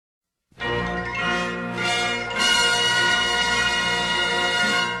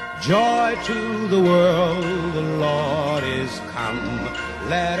Joy to the world, the Lord is come.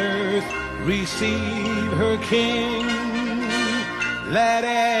 Let earth receive her King. Let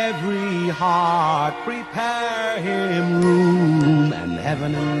every heart prepare him room. And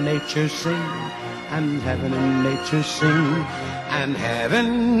heaven and nature sing, and heaven and nature sing, and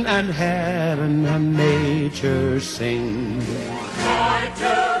heaven and heaven and nature sing. Joy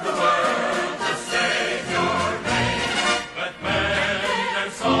to the world, the Savior reigns. Let men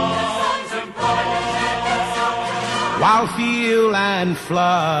and songs employ. While field and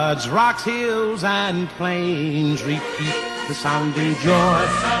floods, rocks, hills, and plains repeat the sounding joy,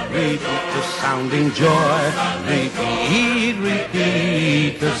 repeat the sounding joy, repeat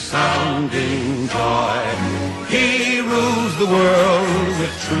the sounding joy. He rules the world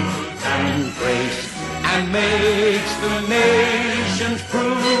with truth and grace, and makes the nations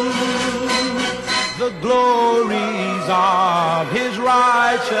prove the glories of his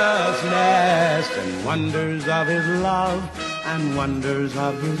righteousness, and wonders of his love, and wonders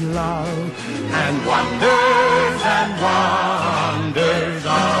of his love, and wonders